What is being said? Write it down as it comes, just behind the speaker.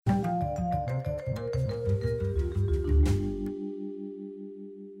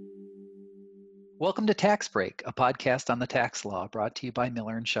Welcome to Tax Break, a podcast on the tax law brought to you by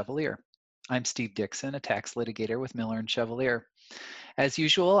Miller and Chevalier. I'm Steve Dixon, a tax litigator with Miller and Chevalier. As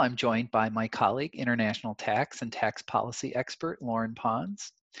usual, I'm joined by my colleague, international tax and tax policy expert Lauren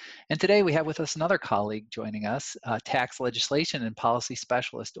Pons. And today we have with us another colleague joining us, tax legislation and policy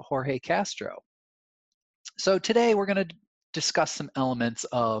specialist Jorge Castro. So today we're going to discuss some elements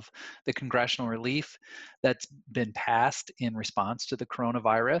of the congressional relief that's been passed in response to the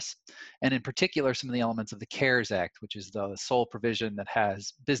coronavirus, and in particular some of the elements of the CARES Act, which is the sole provision that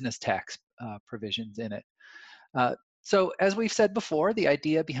has business tax provisions in it. So as we've said before, the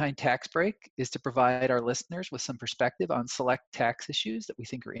idea behind Tax Break is to provide our listeners with some perspective on select tax issues that we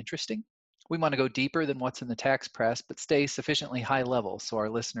think are interesting. We want to go deeper than what's in the tax press, but stay sufficiently high level so our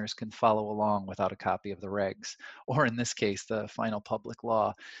listeners can follow along without a copy of the regs, or in this case, the final public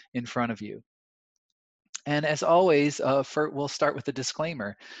law in front of you. And as always, we'll start with a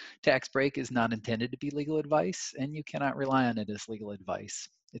disclaimer. Tax Break is not intended to be legal advice, and you cannot rely on it as legal advice.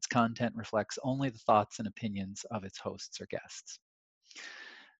 Its content reflects only the thoughts and opinions of its hosts or guests.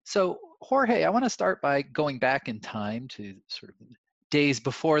 So, Jorge, I want to start by going back in time to sort of days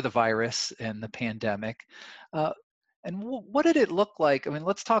before the virus and the pandemic. What did it look like? I mean,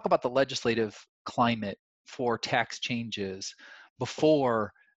 let's talk about the legislative climate for tax changes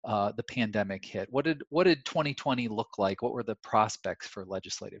before the pandemic hit. What did 2020 look like? What were the prospects for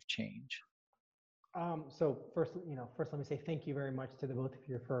legislative change? So first, let me say thank you very much to the both of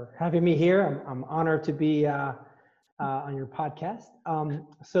you for having me here. I'm honored to be on your podcast.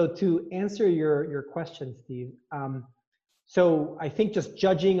 So to answer your question, Steve, so I think just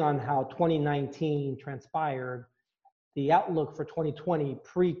judging on how 2019 transpired, the outlook for 2020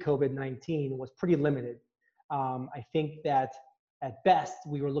 pre-COVID-19 was pretty limited. I think that at best,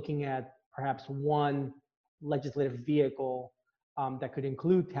 we were looking at perhaps one legislative vehicle that could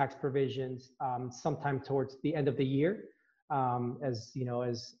include tax provisions sometime towards the end of the year. As you know,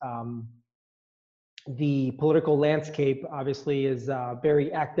 as the political landscape obviously is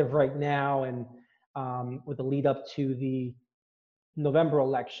very active right now, and with the lead up to the November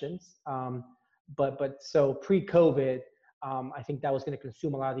elections. But so pre-COVID, I think that was going to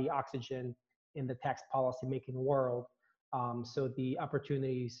consume a lot of the oxygen in the tax policy making world. So the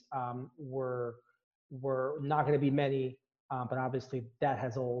opportunities were not going to be many, but obviously that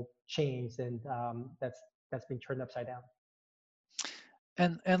has all changed, and that's been turned upside down.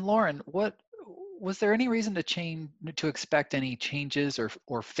 And Lauren, was there any reason to expect any changes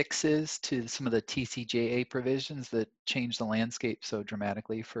or fixes to some of the TCJA provisions that changed the landscape so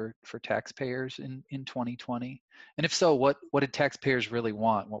dramatically for taxpayers in 2020? And if so, what did taxpayers really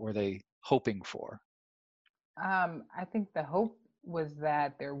want? What were they hoping for? I think the hope was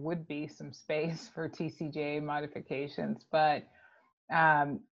that there would be some space for TCJA modifications, but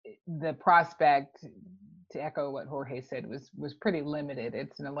the prospect, to echo what Jorge said, was pretty limited.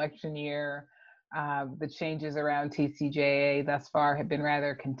 It's an election year. The changes around TCJA thus far have been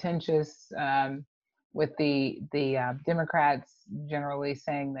rather contentious, with the Democrats generally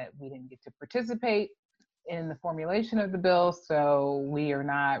saying that we didn't get to participate in the formulation of the bill, so we are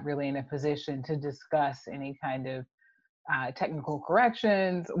not really in a position to discuss any kind of technical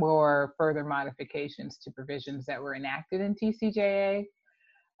corrections or further modifications to provisions that were enacted in TCJA.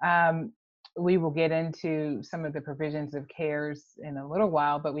 We will get into some of the provisions of CARES in a little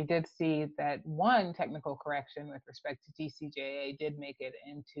while, but we did see that one technical correction with respect to TCJA did make it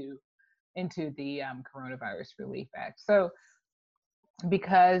into the Coronavirus Relief Act. So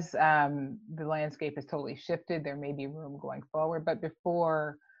because the landscape has totally shifted, there may be room going forward, but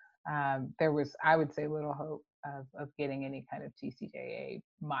before there was, I would say, little hope of getting any kind of TCJA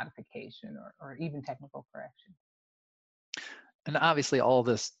modification or even technical correction. And obviously all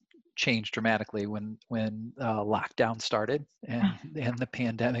this changed dramatically when lockdown started and the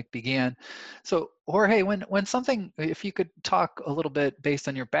pandemic began. So Jorge, when something, if you could talk a little bit based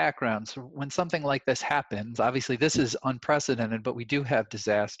on your background, so when something like this happens, obviously this is unprecedented, but we do have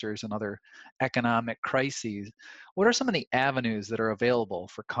disasters and other economic crises. What are some of the avenues that are available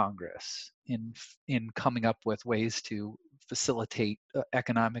for Congress in coming up with ways to facilitate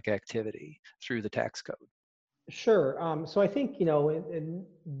economic activity through the tax code? Sure. So I think, in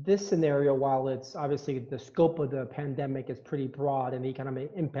this scenario, while it's obviously the scope of the pandemic is pretty broad and the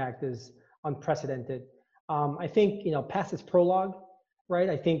economic impact is unprecedented, I think, past its prologue, right?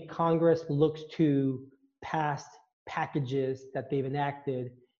 I think Congress looks to past packages that they've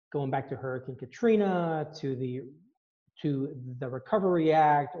enacted, going back to Hurricane Katrina, to the Recovery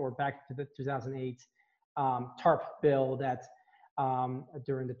Act, or back to the 2008 TARP bill that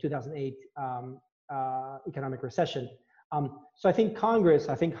during the 2008 economic recession. So I think Congress,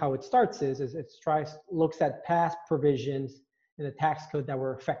 I think how it starts is it looks at past provisions in the tax code that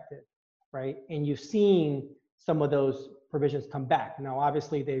were effective, right? And you've seen some of those provisions come back. Now,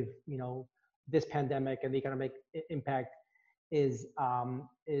 obviously, this pandemic and the economic impact is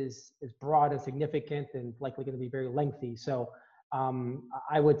broad and significant and likely going to be very lengthy. So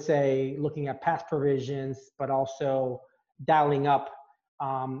I would say looking at past provisions, but also dialing up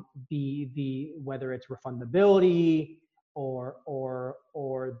the whether it's refundability or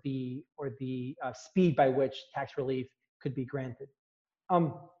the speed by which tax relief could be granted.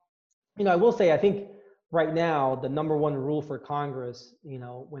 I will say I think right now the number one rule for Congress,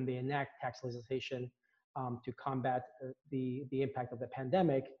 when they enact tax legislation to combat the impact of the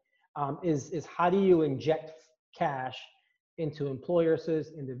pandemic, is how do you inject cash into employers,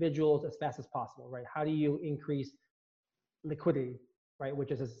 individuals as fast as possible, right? How do you increase liquidity, right?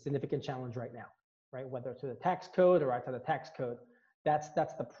 Which is a significant challenge right now, right? Whether it's to the tax code or outside the tax code, that's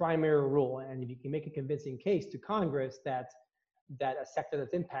the primary rule. And if you can make a convincing case to Congress that a sector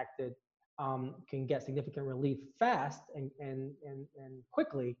that's impacted can get significant relief fast and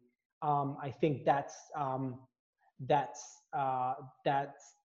quickly, I think that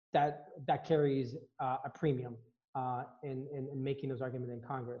carries a premium in making those arguments in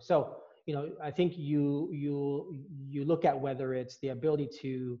Congress. So I think you look at whether it's the ability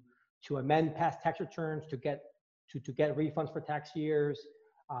to amend past tax returns to get refunds for tax years,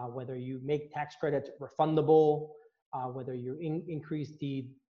 whether you make tax credits refundable, whether you increase the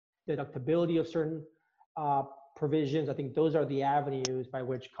deductibility of certain provisions. I think those are the avenues by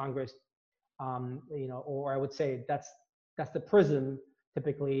which Congress, or I would say that's the prism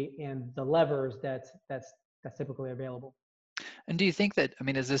typically, and the levers that's typically available. And do you think that,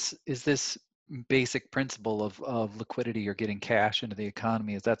 is this basic principle of liquidity or getting cash into the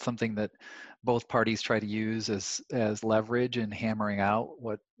economy, is that something that both parties try to use as leverage in hammering out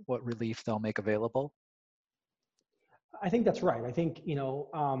what relief they'll make available? I think that's right. I think,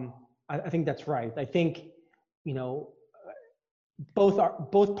 I think that's right. I think,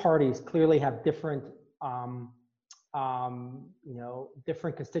 both parties clearly have different,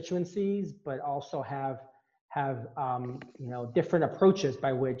 different constituencies, but also have different approaches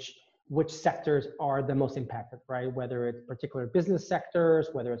by which sectors are the most impacted, right? Whether it's particular business sectors,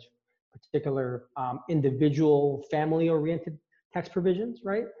 whether it's particular individual family-oriented tax provisions,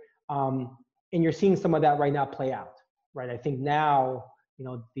 right? And you're seeing some of that right now play out, right? I think now,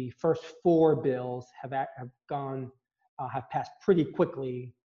 the first 4 bills have passed pretty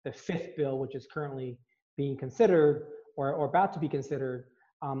quickly. The 5th bill, which is currently being considered or about to be considered,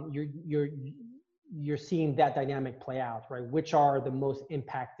 you're seeing that dynamic play out, right? Which are the most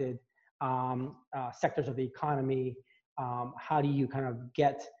impacted sectors of the economy? How do you kind of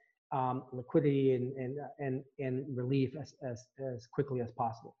get liquidity and relief as quickly as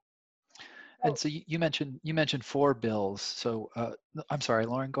possible? And so you mentioned 4 bills. So I'm sorry,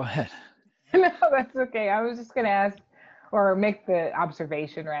 Lauren, go ahead. No, that's okay. I was just going to ask, or make the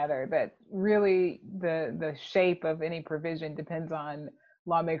observation rather, that really the shape of any provision depends on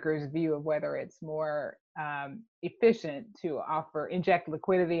lawmakers' view of whether it's more efficient to inject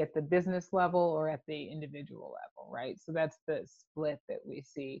liquidity at the business level or at the individual level, right? So that's the split that we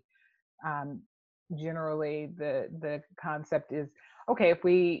see. Generally, the concept is, okay, if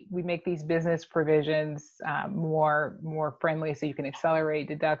we make these business provisions more friendly, so you can accelerate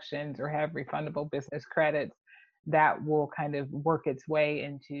deductions or have refundable business credits, that will kind of work its way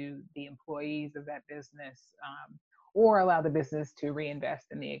into the employees of that business, or allow the business to reinvest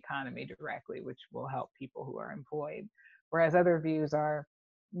in the economy directly, which will help people who are employed. Whereas other views are,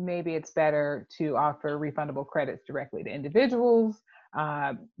 maybe it's better to offer refundable credits directly to individuals,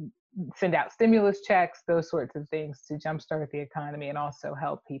 send out stimulus checks, those sorts of things to jumpstart the economy and also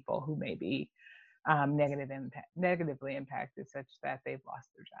help people who may be negatively impacted such that they've lost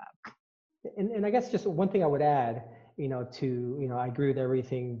their job. And I guess just one thing I would add, I agree with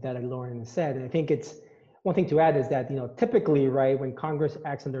everything that Lauren has said. And I think it's one thing to add is that, typically, right, when Congress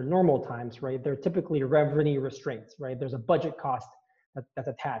acts under normal times, right, there are typically revenue restraints, right? There's a budget cost that's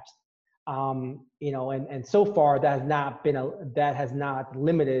attached. And so far that has not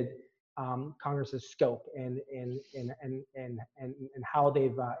limited Congress's scope and how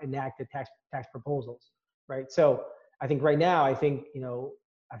they've enacted tax proposals, right? So I think right now, the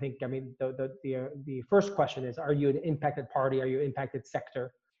first question is, are you an impacted party? Are you an impacted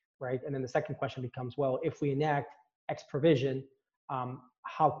sector, right? And then the second question becomes, well, if we enact X provision,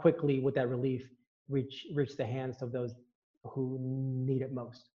 how quickly would that relief reach the hands of those who need it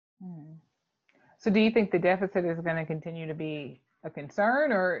most? So do you think the deficit is going to continue to be a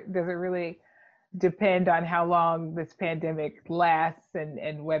concern, or does it really depend on how long this pandemic lasts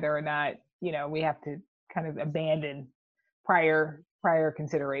and whether or not, we have to kind of abandon prior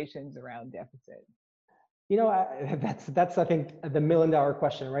considerations around deficit. That's I think the $1 million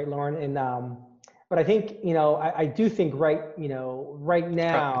question, right, Lauren? And but I think I do think right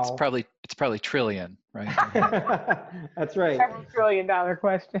now it's probably trillion, right? That's right. Several $1 trillion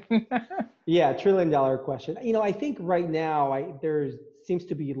question. Yeah, $1 trillion question. I think right now there seems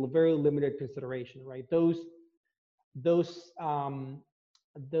to be very limited consideration, right? Those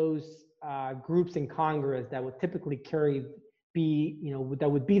groups in Congress that would typically that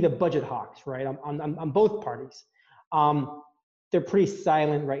would be the budget hawks, right? On both parties. They're pretty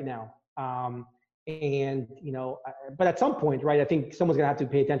silent right now. But at some point, right, I think someone's gonna have to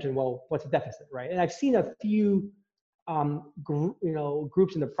pay attention. Well, what's the deficit, right? And I've seen a few,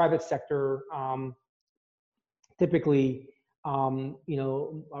 groups in the private sector, typically,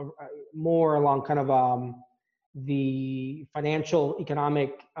 more along kind of the financial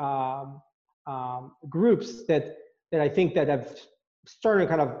economic groups that I think that have started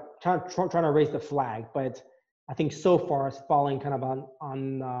kind of trying to raise the flag, but I think so far it's falling kind of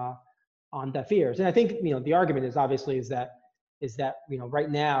on deaf ears. And I think the argument is obviously is that right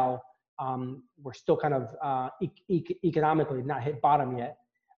now we're still kind of economically not hit bottom yet,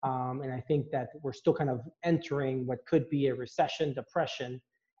 and I think that we're still kind of entering what could be a recession, depression,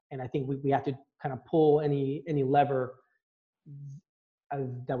 and I think we have to kind of pull any lever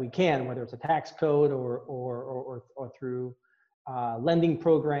that we can, whether it's a tax code or through lending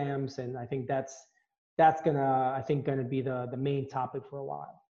programs, and I think that's gonna be the main topic for a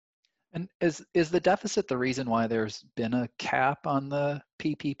while. And is the deficit the reason why there's been a cap on the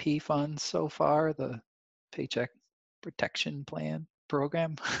PPP funds so far, the Paycheck Protection Plan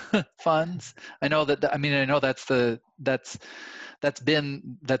program funds? I know that. I mean, I know that's been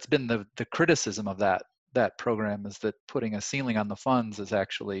the criticism of that program, is that putting a ceiling on the funds has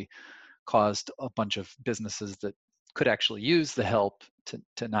actually caused a bunch of businesses that could actually use the help to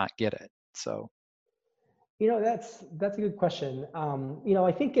not get it. So. That's a good question.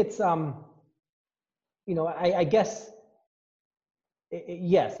 I think it's, I guess,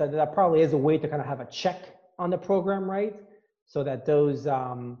 yes, that probably is a way to kind of have a check on the program, right? So that those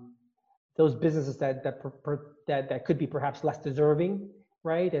businesses that could be perhaps less deserving,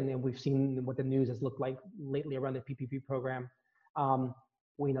 right? And then we've seen what the news has looked like lately around the PPP program. To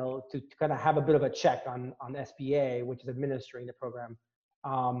kind of have a bit of a check on SBA, which is administering the program.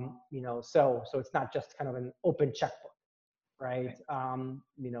 So it's not just kind of an open checkbook, right?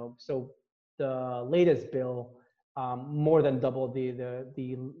 So the latest bill more than doubled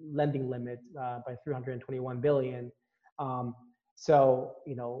the lending limit by $321 billion. So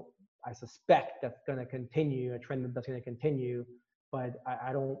I suspect that's going to continue, a trend that's going to continue, but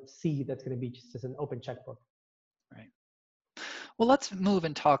I don't see that's going to be just an open checkbook. Right. Well, let's move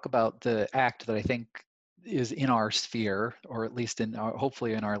and talk about the act that I think is in our sphere, or at least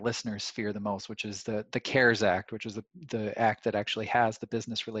hopefully in our listeners' sphere the most, which is the CARES Act, which is the act that actually has the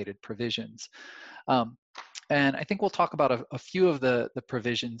business-related provisions. And I think we'll talk about a few of the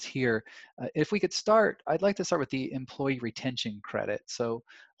provisions here. If we could start, I'd like to start with the employee retention credit. So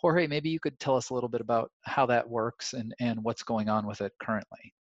Jorge, maybe you could tell us a little bit about how that works and what's going on with it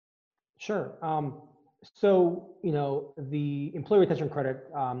currently. Sure. So, the employee retention credit,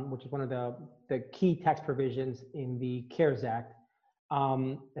 which is one of the key tax provisions in the CARES Act,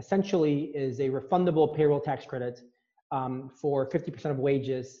 essentially is a refundable payroll tax credit for 50% of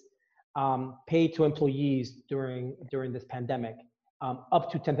wages paid to employees during this pandemic,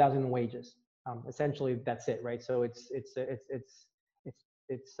 up to 10,000 wages. Essentially, that's it, right? So it's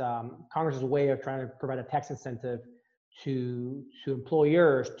Congress's way of trying to provide a tax incentive to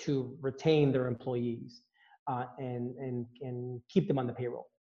employers to retain their employees and keep them on the payroll.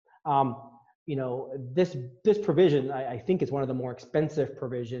 This provision I think is one of the more expensive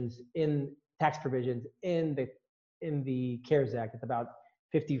provisions in tax provisions in the CARES Act. It's about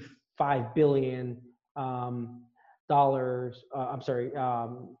 $55 billion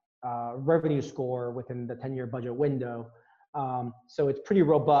revenue score within the 10-year budget window. So it's pretty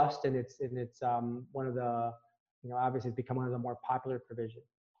robust, and it's one of the obviously it's become one of the more popular provisions.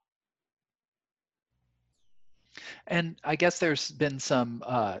 And I guess there's been some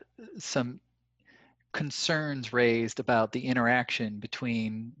concerns raised about the interaction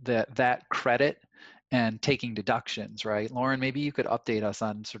between that credit and taking deductions, right? Lauren, maybe you could update us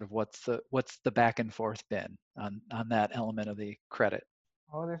on sort of what's the back and forth been on that element of the credit.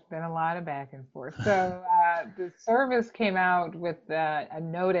 Oh, there's been a lot of back and forth. So the service came out with a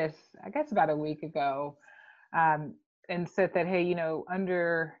notice, I guess about a week ago, and said that, hey,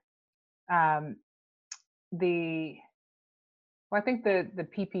 under Um, well, I think the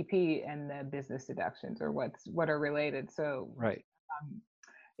PPP and the business deductions are what are related. So Right.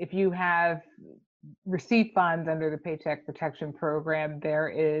 if you have receipt funds under the Paycheck Protection Program, there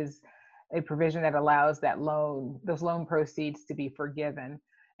is a provision that allows those loan proceeds to be forgiven,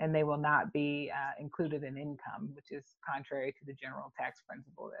 and they will not be included in income, which is contrary to the general tax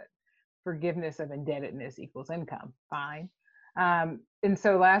principle that forgiveness of indebtedness equals income. Fine. And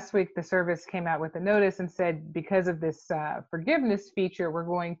so last week, the service came out with a notice and said, because of this forgiveness feature, we're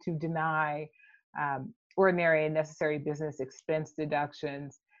going to deny ordinary and necessary business expense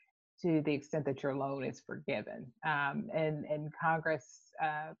deductions to the extent that your loan is forgiven. And Congress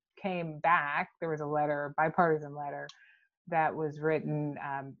came back. There was a letter, a bipartisan letter, that was written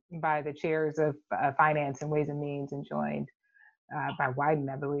by the chairs of Finance and Ways and Means and joined by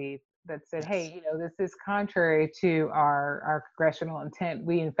Wyden, I believe, that said, hey, this is contrary to our congressional intent.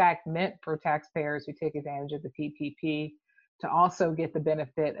 We, in fact, meant for taxpayers who take advantage of the PPP to also get the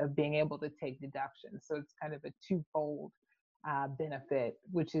benefit of being able to take deductions. So it's kind of a twofold benefit,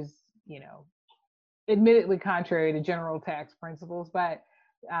 which is, admittedly contrary to general tax principles, but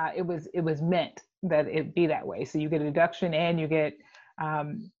it was meant that it be that way. So you get a deduction and you get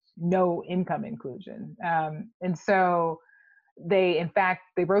no income inclusion. And so they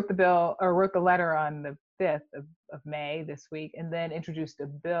wrote the letter on the 5th of May this week, and then introduced a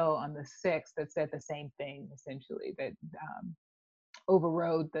bill on the 6th that said the same thing, essentially, that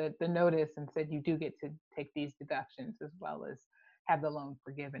overrode the notice and said you do get to take these deductions as well as have the loan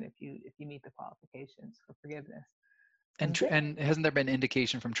forgiven if you meet the qualifications for forgiveness. And hasn't there been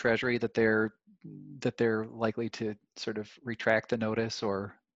indication from Treasury that they're likely to sort of retract the notice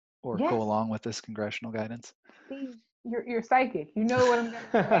or Yes. go along with this congressional guidance? Steve, you're psychic. You know what I'm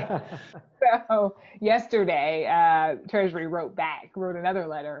going to say. So yesterday, Treasury wrote another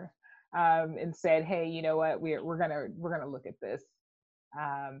letter and said, hey, you know what, we're gonna look at this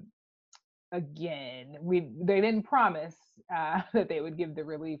again. They didn't promise that they would give the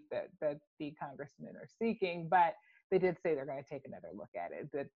relief that the congressmen are seeking, but they did say they're going to take another look at it,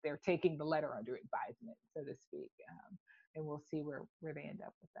 that they're taking the letter under advisement, so to speak, and we'll see where they end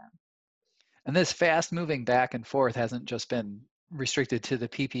up with them. And this fast moving back and forth hasn't just been restricted to the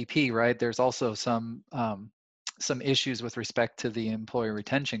PPP, right? There's also some issues with respect to the employee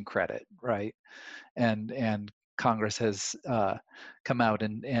retention credit, right? And Congress has come out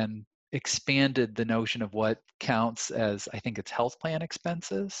and expanded the notion of what counts as, I think it's health plan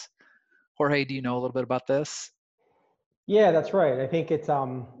expenses. Jorge, do you know a little bit about this? Yeah, that's right. I think it's,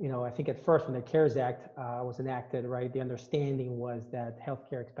 I think at first when the CARES Act was enacted, right, the understanding was that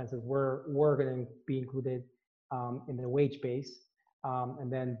healthcare expenses were going to be included in the wage base.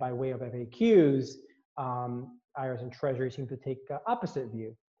 And then by way of FAQs, IRS and Treasury seemed to take opposite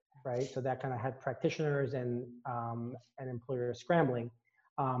view, right? So that kind of had practitioners and employers scrambling.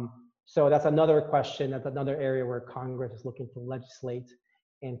 So that's another question. That's another area where Congress is looking to legislate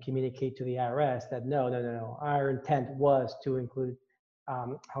and communicate to the IRS that no, our intent was to include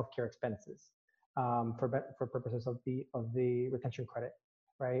healthcare expenses for purposes of the retention credit,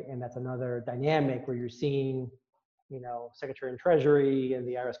 right? And that's another dynamic where you're seeing, Secretary of Treasury and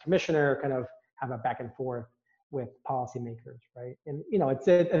the IRS Commissioner kind of have a back and forth with policymakers, right? And I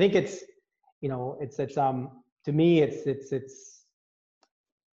think it's to me it's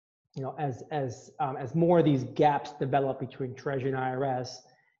as more of these gaps develop between Treasury and IRS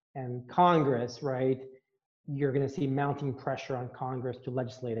and Congress, right, you're going to see mounting pressure on Congress to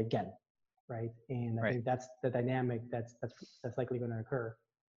legislate again, right? And I think that's the dynamic that's likely going to occur.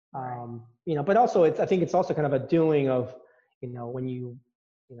 Right. But also I think it's also kind of a doing of, when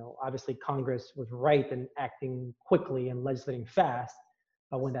obviously Congress was right in acting quickly and legislating fast,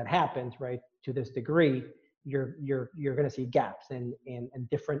 but when that happens, right, to this degree, you're going to see gaps and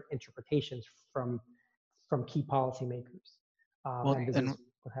different interpretations from key policymakers.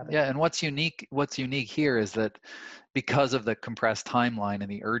 And what's unique here is that because of the compressed timeline and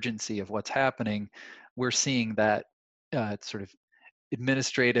the urgency of what's happening, we're seeing that sort of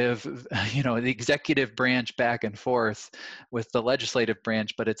administrative, the executive branch back and forth with the legislative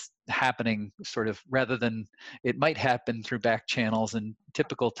branch, but it's happening sort of, rather than it might happen through back channels and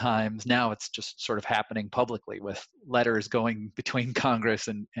typical times, now it's just sort of happening publicly with letters going between Congress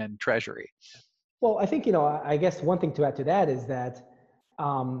and Treasury. Well, I think, I guess one thing to add to that is that,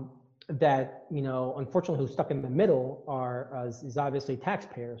 unfortunately, who's stuck in the middle is obviously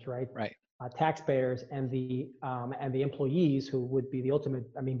taxpayers, right? Right. Taxpayers and the employees who would be the ultimate,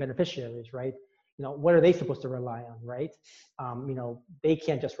 beneficiaries, right? What are they supposed to rely on, right? They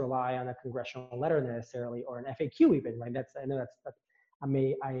can't just rely on a congressional letter necessarily, or an FAQ even, right? I know that's I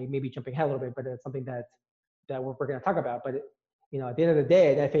may be jumping ahead a little bit, but it's something that we're going to talk about. But at the end of the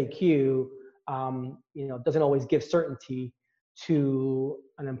day, the FAQ doesn't always give certainty to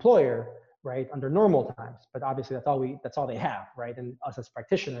an employer, right, under normal times. But obviously, that's all they have, right? And us as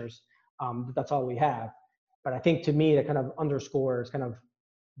practitioners, that's all we have. But I think to me, that kind of underscores kind of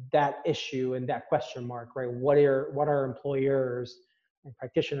that issue and that question mark, right? What are employers and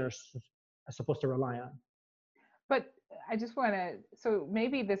practitioners are supposed to rely on? But I just want to, so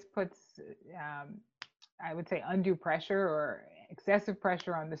maybe this puts, I would say, undue pressure or excessive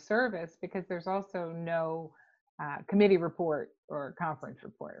pressure on the service, because there's also no committee report or conference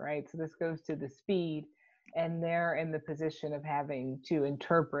report, right? So this goes to the speed, and they're in the position of having to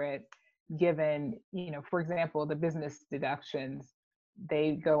interpret, given, for example, the business deductions,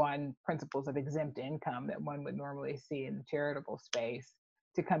 they go on principles of exempt income that one would normally see in the charitable space,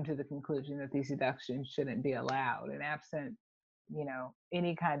 to come to the conclusion that these deductions shouldn't be allowed. And absent,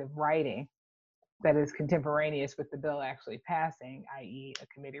 any kind of writing that is contemporaneous with the bill actually passing, i.e. a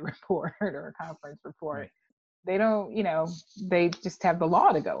committee report or a conference report, they don't, they just have the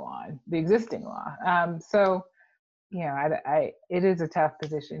law to go on, the existing law. So, it is a tough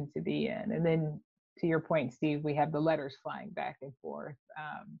position to be in. And then to your point, Steve, we have the letters flying back and forth.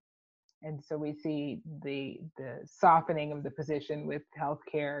 And so we see the softening of the position with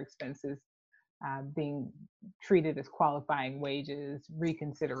healthcare expenses being treated as qualifying wages,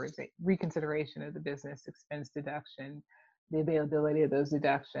 reconsideration of the business expense deduction, the availability of those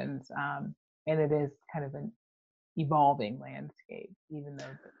deductions, and it is kind of an evolving landscape, even though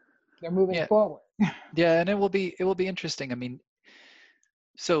they're moving forward. Yeah, and it will be interesting. I mean,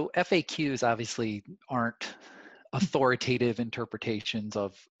 so FAQs obviously aren't authoritative interpretations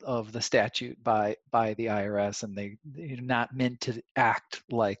of the statute by the IRS, and they're not meant to act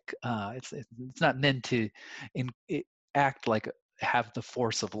like it's not meant to act like have the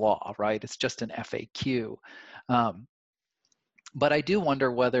force of law, right? It's just an FAQ. But I do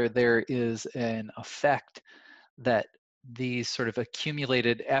wonder whether there is an effect that these sort of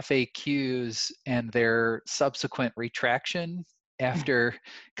accumulated FAQs and their subsequent retraction after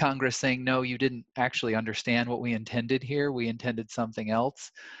Congress saying, no, you didn't actually understand what we intended here. We intended something else.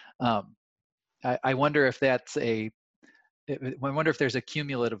 I wonder if I wonder if there's a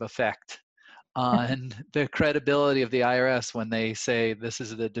cumulative effect on the credibility of the IRS when they say this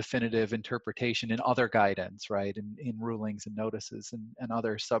is the definitive interpretation in other guidance, right? In rulings and notices and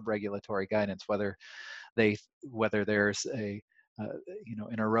other sub-regulatory guidance, whether there's an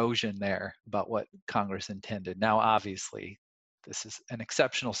erosion there about what Congress intended. Now, obviously, this is an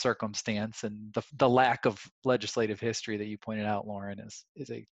exceptional circumstance, and the lack of legislative history that you pointed out, Lauren,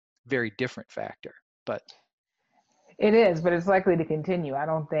 is a very different factor. But it is, but it's likely to continue. I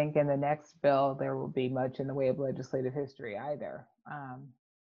don't think in the next bill there will be much in the way of legislative history either.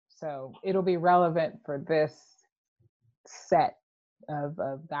 So it'll be relevant for this set of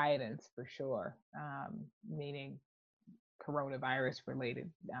guidance for sure, meaning coronavirus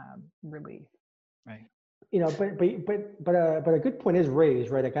related relief. Right. But a good point is raised,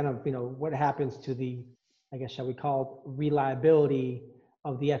 right? It kind of, what happens to the, I guess, shall we call it, reliability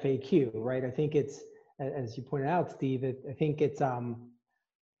of the FAQ, right? I think it's, as you pointed out, Steve, I think it's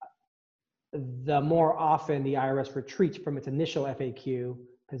the more often the IRS retreats from its initial FAQ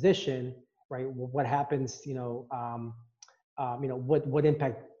position, right? What happens, what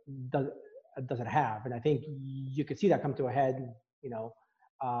impact does it have? And I think you could see that come to a head,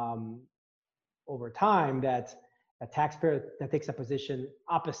 over time, that a taxpayer that takes a position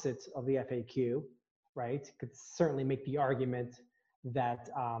opposite of the FAQ, right, could certainly make the argument that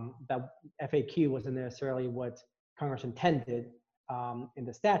that FAQ wasn't necessarily what Congress intended in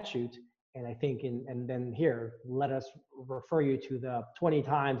the statute. And I think, and then here, let us refer you to the 20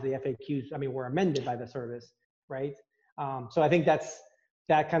 times the FAQs, were amended by the service, right? So I think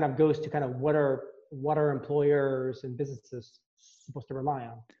that kind of goes to kind of what are employers and businesses supposed to rely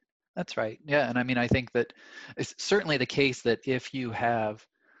on. That's right. Yeah, and I think that it's certainly the case that if you have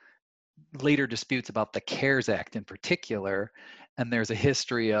later disputes about the CARES Act in particular, and there's a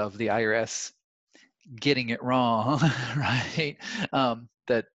history of the IRS getting it wrong, right?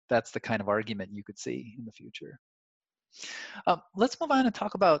 That's the kind of argument you could see in the future. Let's move on and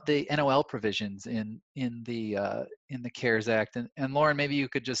talk about the NOL provisions in the CARES Act. And Lauren, maybe you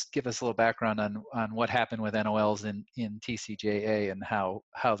could just give us a little background on what happened with NOLs in TCJA and how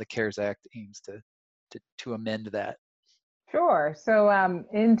the CARES Act aims to amend that. Sure. So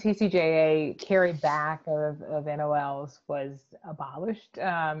in TCJA, carry back of NOLs was abolished,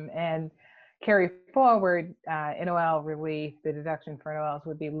 and carry forward NOL relief, the deduction for NOLs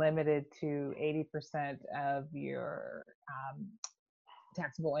would be limited to 80% of your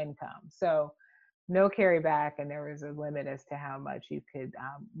taxable income. So no carryback, and there was a limit as to how much you could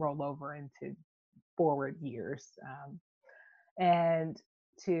roll over into forward years. And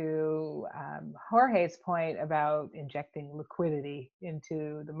to Jorge's point about injecting liquidity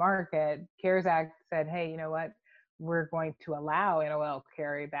into the market, CARES Act said, hey, you know what? We're going to allow NOL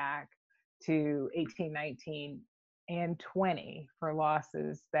carryback to 18, 19, and 20 for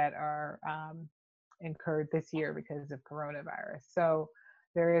losses that are incurred this year because of coronavirus. So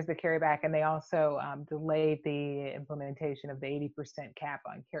there is the carryback, and they also delayed the implementation of the 80% cap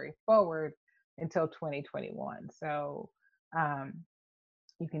on carry forward until 2021. So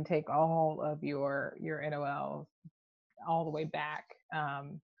you can take all of your NOLs all the way back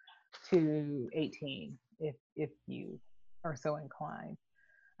to 18 if you are so inclined.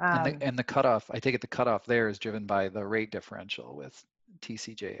 And the cutoff, I take it the cutoff there is driven by the rate differential with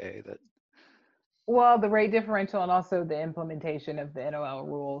TCJA. Well, the rate differential and also the implementation of the NOL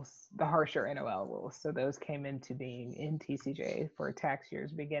rules, the harsher NOL rules. So those came into being in TCJA for tax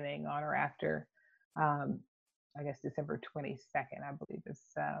years beginning on or after, I guess, December 22nd, I believe is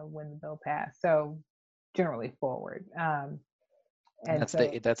when the bill passed. So generally forward. And that's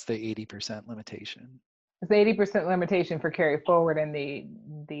so that's the 80% limitation. It's the 80% limitation for carry forward and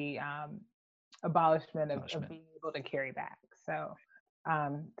the abolishment of being able to carry back. So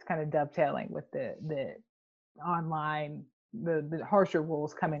it's kind of dovetailing with the online, the harsher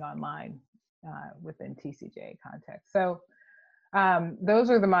rules coming online within TCJA context. So those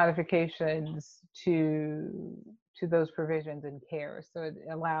are the modifications to those provisions in CARES. So it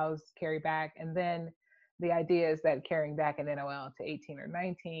allows carry back, and then the idea is that carrying back an NOL to 18 or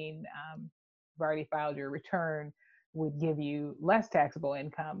 19, you've already filed your return, would give you less taxable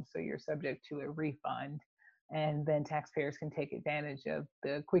income, so you're subject to a refund, and then taxpayers can take advantage of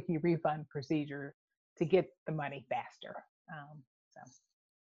the quickie refund procedure to get the money faster.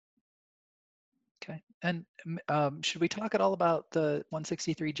 Okay, and should we talk at all about the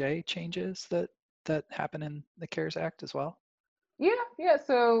 163J changes that happen in the CARES Act as well? Yeah.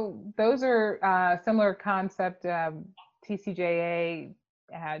 So those are similar concept. TCJA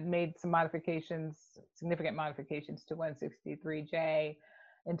had made some modifications, significant modifications to 163J,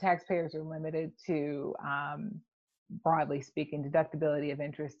 and taxpayers are limited to, broadly speaking, deductibility of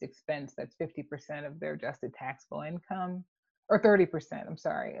interest expense. That's 50% of their adjusted taxable income, or 30%, I'm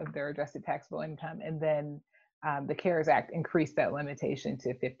sorry, of their adjusted taxable income. And then the CARES Act increased that limitation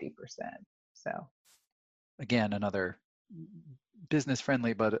to 50%. So again, another business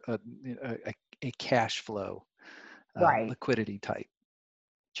friendly, but a cash flow, right, liquidity type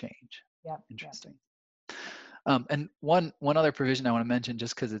change. Yeah. Interesting. And one other provision I want to mention,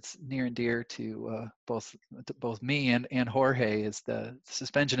 just because it's near and dear to both me and Jorge, is the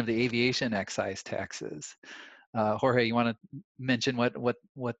suspension of the aviation excise taxes. Jorge, you want to mention what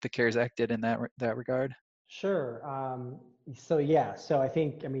the CARES Act did in that regard? Sure. So I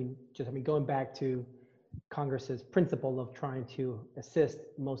think, going back to Congress's principle of trying to assist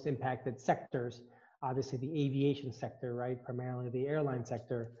most impacted sectors, obviously the aviation sector, right, primarily the airline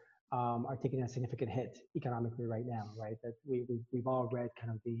sector, are taking a significant hit economically right now, right? That we've all read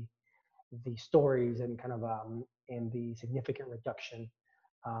kind of the stories and kind of and the significant reduction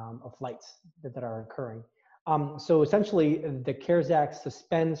of flights that are occurring. So essentially, the CARES Act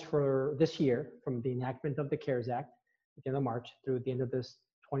suspends for this year, from the enactment of the CARES Act at the end of March through the end of this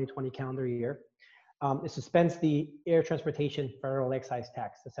 2020 calendar year. It suspends the air transportation federal excise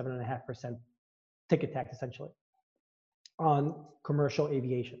tax, the 7.5% ticket tax, essentially, on commercial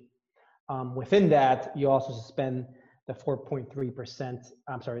aviation. Within that, you also suspend the 4.3%,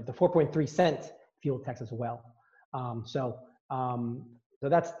 the 4.3 cent fuel tax as well. So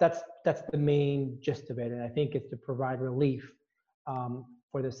that's the main gist of it, and I think it's to provide relief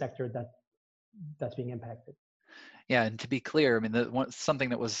for the sector that's being impacted. Yeah, and to be clear, I mean, something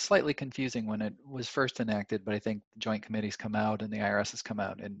that was slightly confusing when it was first enacted, but I think the joint committees come out and the IRS has come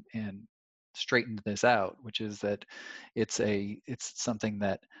out and straightened this out, which is that it's something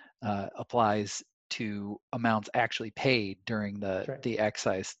that applies to amounts actually paid during the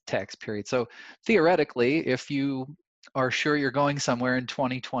excise tax period. So theoretically, if you are sure you're going somewhere in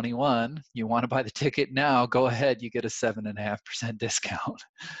 2021, you want to buy the ticket now, go ahead, you get a 7.5% discount.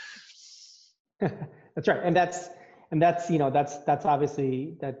 That's right, and that's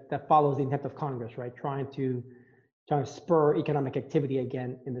obviously that follows the intent of Congress, right? Trying to spur economic activity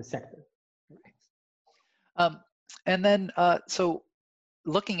again in the sector. And then, so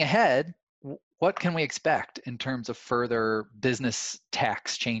looking ahead, what can we expect in terms of further business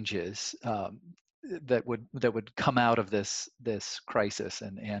tax changes that would come out of this crisis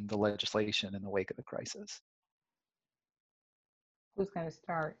and the legislation in the wake of the crisis? Who's going to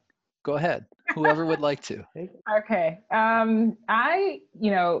start? Go ahead. Whoever would like to. Okay.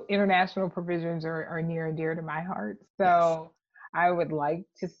 International provisions are near and dear to my heart. So I would like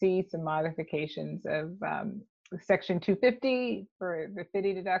to see some modifications of Section 250 for the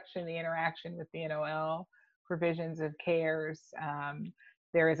FDII deduction, the interaction with the NOL provisions of CARES.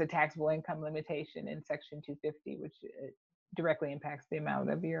 There is a taxable income limitation in Section 250, which directly impacts the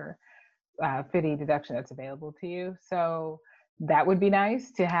amount of your FDII deduction that's available to you. So that would be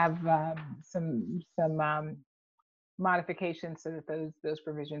nice to have some modifications so that those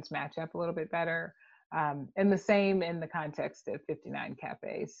provisions match up a little bit better. And the same in the context of 59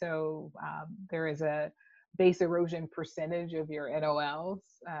 CAFE. So there is a base erosion percentage of your NOLs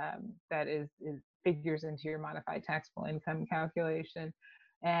that is figures into your modified taxable income calculation.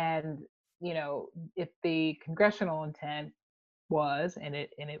 And if the congressional intent was, and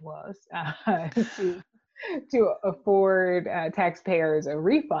it was, to afford taxpayers a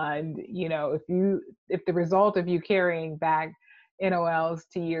refund, if the result of you carrying back NOLs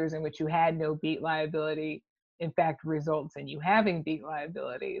to years in which you had no BEAT liability, in fact, results in you having BEAT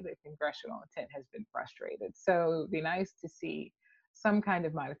liability, the congressional intent has been frustrated. So it'd be nice to see some kind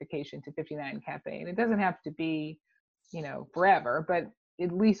of modification to 59 CAFE. And it doesn't have to be, forever, but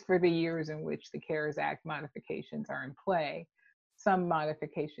at least for the years in which the CARES Act modifications are in play, some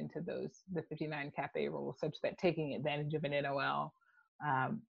modification to the 59 CAFE rules such that taking advantage of an NOL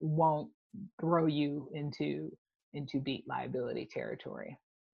won't throw you into BEAT liability territory.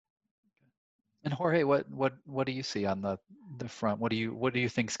 And Jorge, what do you see on the front? What do you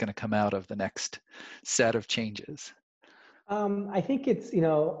think is going to come out of the next set of changes? I think it's,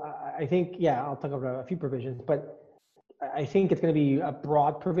 I'll talk about a few provisions, but I think it's going to be a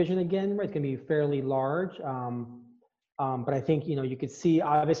broad provision again, right? It's going to be fairly large. But I think, you could see,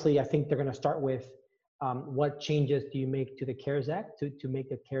 obviously, I think they're going to start with what changes do you make to the CARES Act to make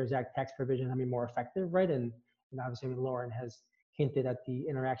the CARES Act tax provision more effective, right? And obviously, Lauren has hinted at the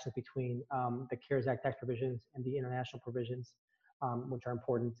interactions between the CARES Act tax provisions and the international provisions, which are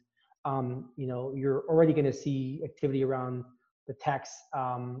important. You're already going to see activity around the tax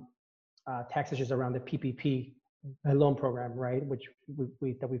issues around the PPP loan program, right? Which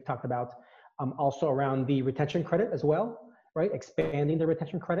we've talked about. Also around the retention credit as well, right? Expanding the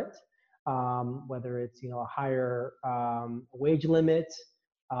retention credit, whether it's a higher wage limit,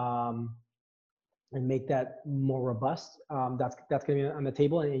 and make that more robust. That's going to be on the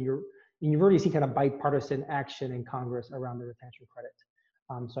table, and you've already seen kind of bipartisan action in Congress around the retention credit.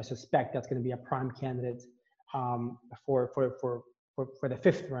 So I suspect that's going to be a prime candidate for the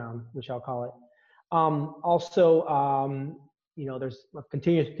fifth round, which I'll call it. There's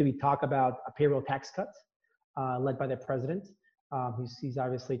continues to be talk about a payroll tax cut led by the president. He's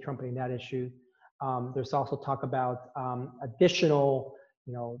obviously trumpeting that issue. There's also talk about additional,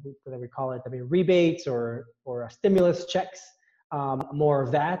 whether we call it, rebates or stimulus checks, more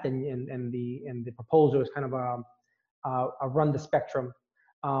of that, and the proposal is kind of a run the spectrum.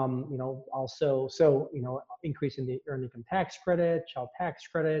 Increase in the earned income tax credit, child tax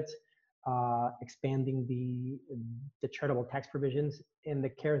credit. Expanding the charitable tax provisions in the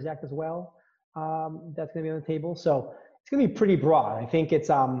CARES Act as well. That's going to be on the table. So it's going to be pretty broad. I think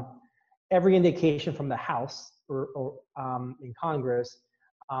it's every indication from the House or in Congress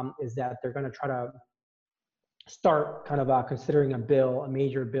is that they're going to try to start kind of considering a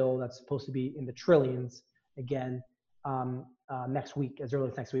major bill that's supposed to be in the trillions again next week, as early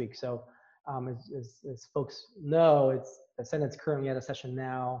as next week. So as folks know, the Senate's currently out of session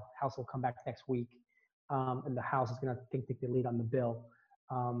now. House will come back next week, and the House is going to take the lead on the bill.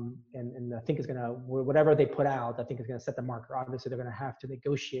 And I think it's going to, whatever they put out, I think is going to set the marker. Obviously, they're going to have to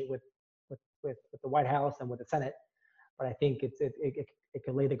negotiate with the White House and with the Senate, but I think it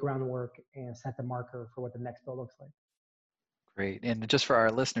could lay the groundwork and set the marker for what the next bill looks like. Great, and just for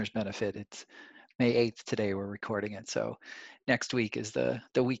our listeners' benefit, it's May 8th today we're recording it. So next week is the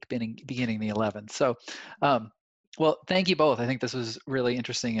week beginning the 11th. So, well, thank you both. I think this was really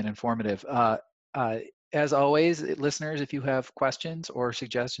interesting and informative. As always, listeners, if you have questions or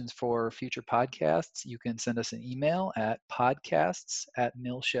suggestions for future podcasts, you can send us an email at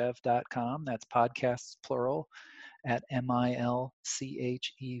podcasts@milchev.com. That's podcasts plural at milchev.com.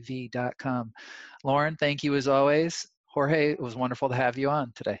 Lauren, thank you as always. Jorge, it was wonderful to have you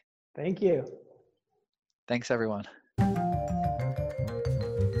on today. Thank you. Thanks, everyone.